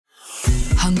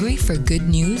Hungry for good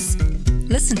news?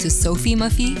 Listen to Sophie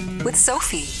Muffy with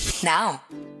Sophie now.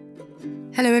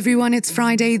 Hello everyone, it's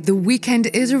Friday. The weekend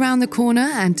is around the corner,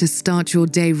 and to start your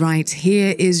day right,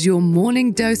 here is your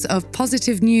morning dose of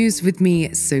positive news with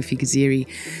me, Sophie Gaziri.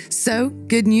 So,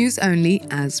 good news only,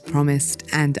 as promised,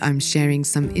 and I'm sharing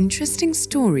some interesting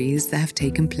stories that have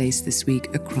taken place this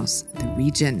week across the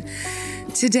region.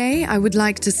 Today, I would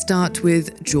like to start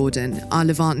with Jordan. Our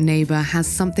Levant neighbor has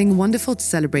something wonderful to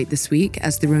celebrate this week,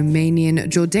 as the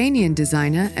Romanian-Jordanian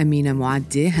designer Amina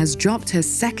Muaddi has dropped her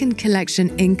second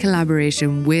collection in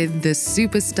collaboration with the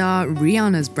superstar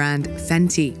Rihanna's brand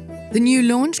Fenty. The new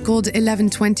launch, called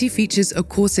 1120, features a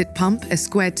corset pump, a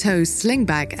square toe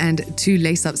slingback, and 2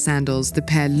 lace-up sandals. The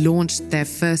pair launched their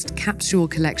first capsule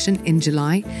collection in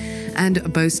July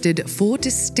and boasted 4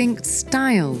 distinct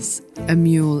styles: a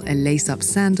mule, a lace-up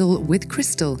sandal with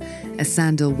crystal, a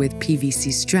sandal with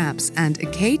PVC straps, and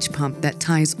a cage pump that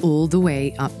ties all the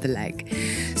way up the leg.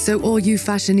 So all you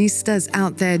fashionistas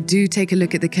out there, do take a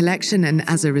look at the collection, and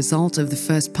as a result of the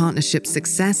first partnership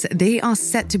success, they are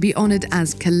set to be honored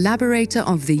as Collaborator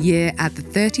of the Year at the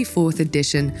 34th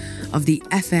edition of the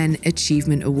FN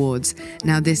Achievement Awards.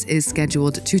 Now, this is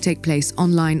scheduled to take place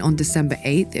online on December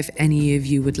 8th, if any of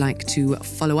you would like to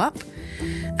follow up.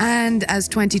 And as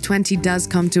 2020 does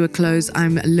come to a close,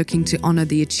 I'm looking to honor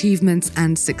the achievements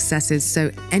and successes. So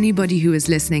anybody who is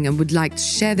listening and would like to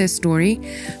share their story,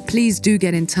 please do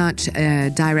get in touch,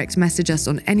 direct message us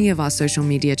on any of our social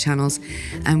media channels,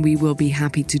 and we will be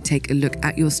happy to take a look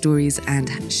at your stories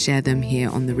and share them here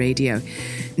on the radio.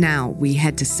 Now, we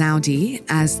head to Saudi.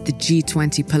 As the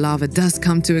G20 palaver does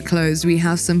come to a close, we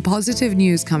have some positive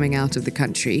news coming out of the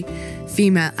country.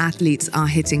 Female athletes are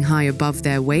hitting high above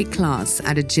their weight class.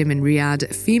 At a gym in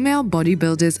Riyadh, female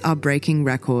bodybuilders are breaking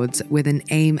records with an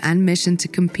aim and mission to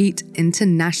compete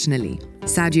internationally.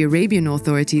 Saudi Arabian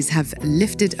authorities have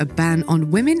lifted a ban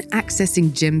on women accessing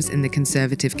gyms in the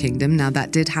Conservative Kingdom. Now,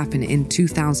 that did happen in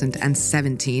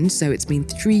 2017, so it's been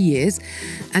 3 years,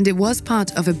 and it was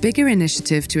part of a bigger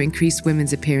initiative to increase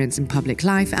women's appearance in public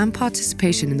life and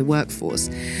participation in the workforce.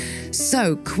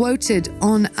 So, quoted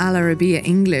on Al Arabiya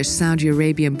English, Saudi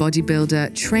Arabian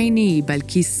bodybuilder trainee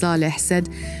Balkis Saleh said,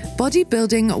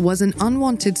 "Bodybuilding was an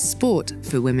unwanted sport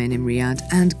for women in Riyadh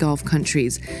and Gulf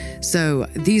countries. So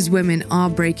these women are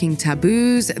breaking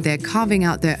taboos, they're carving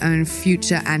out their own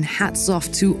future, and hats off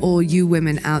to all you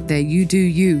women out there. You do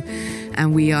you.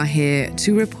 And we are here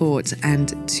to report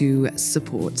and to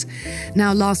support."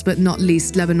 Now, last but not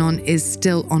least, Lebanon is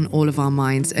still on all of our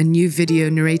minds. A new video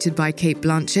narrated by Cate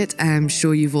Blanchett, I'm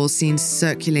sure you've all seen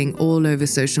circulating all over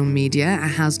social media,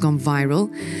 has gone viral,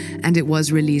 and it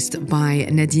was released by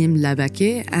Nadim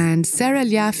Labaki and Sarah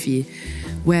Liafi,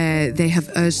 where they have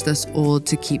urged us all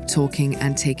to keep talking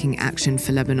and taking action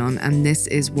for Lebanon. And this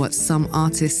is what some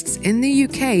artists in the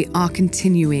UK are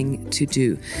continuing to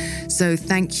do. So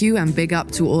thank you and big up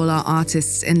to all our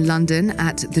artists in London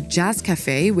at the Jazz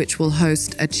Cafe, which will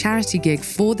host a charity gig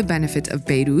for the benefit of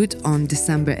Beirut on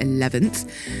December 11th.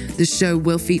 The show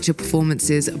will feature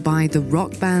performances by the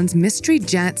rock bands Mystery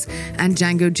Jets and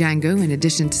Django Django, in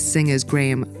addition to singers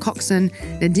Graham Coxon,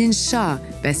 Nadine Shah,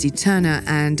 Bessie Turner,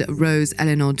 and Rose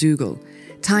Eleanor Dougal.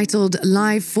 Titled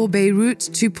Live for Beirut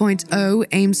 2.0,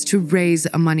 aims to raise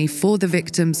money for the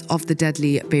victims of the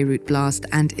deadly Beirut blast.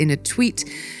 And in a tweet,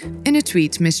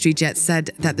 Mystery Jet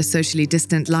said that the socially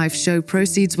distant live show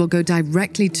proceeds will go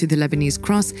directly to the Lebanese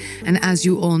Cross. And as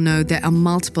you all know, there are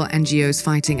multiple NGOs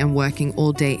fighting and working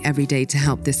all day, every day to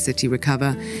help this city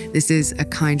recover. This is a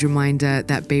kind reminder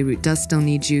that Beirut does still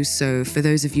need you. So for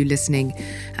those of you listening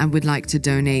and would like to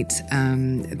donate,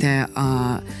 there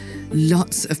are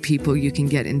lots of people you can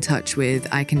get in touch with.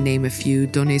 I can name a few: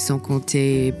 Donner Sans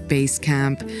Compter, Base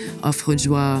Camp, Offre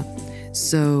Joie,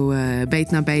 so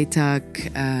Beitna Beitak,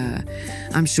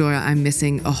 I'm sure I'm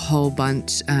missing a whole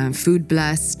bunch, Food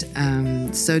Blessed.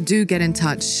 So do get in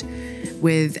touch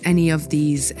with any of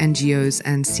these NGOs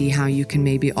and see how you can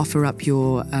maybe offer up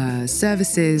your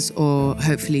services, or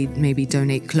hopefully maybe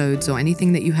donate clothes or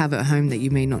anything that you have at home that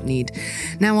you may not need.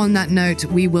 Now, on that note,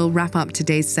 we will wrap up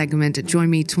today's segment.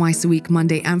 Join me twice a week,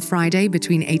 Monday and Friday,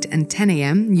 between 8 and 10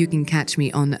 a.m. You can catch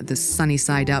me on the sunny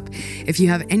side up. If you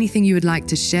have anything you would like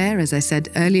to share, as I said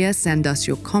earlier, send us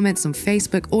your comments on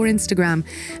Facebook or Instagram,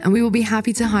 and we will be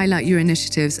happy to highlight your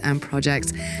initiatives and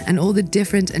projects and all the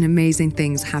different and amazing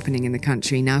things happening in the country.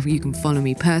 Now, you can follow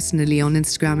me personally on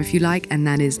Instagram if you like, and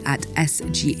that is at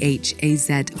SGHAZIRI.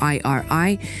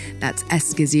 That's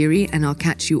S Gaziri, and I'll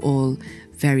catch you all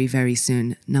very, very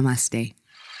soon. Namaste.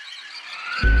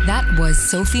 That was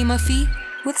Sophie Muffy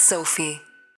with Sophie.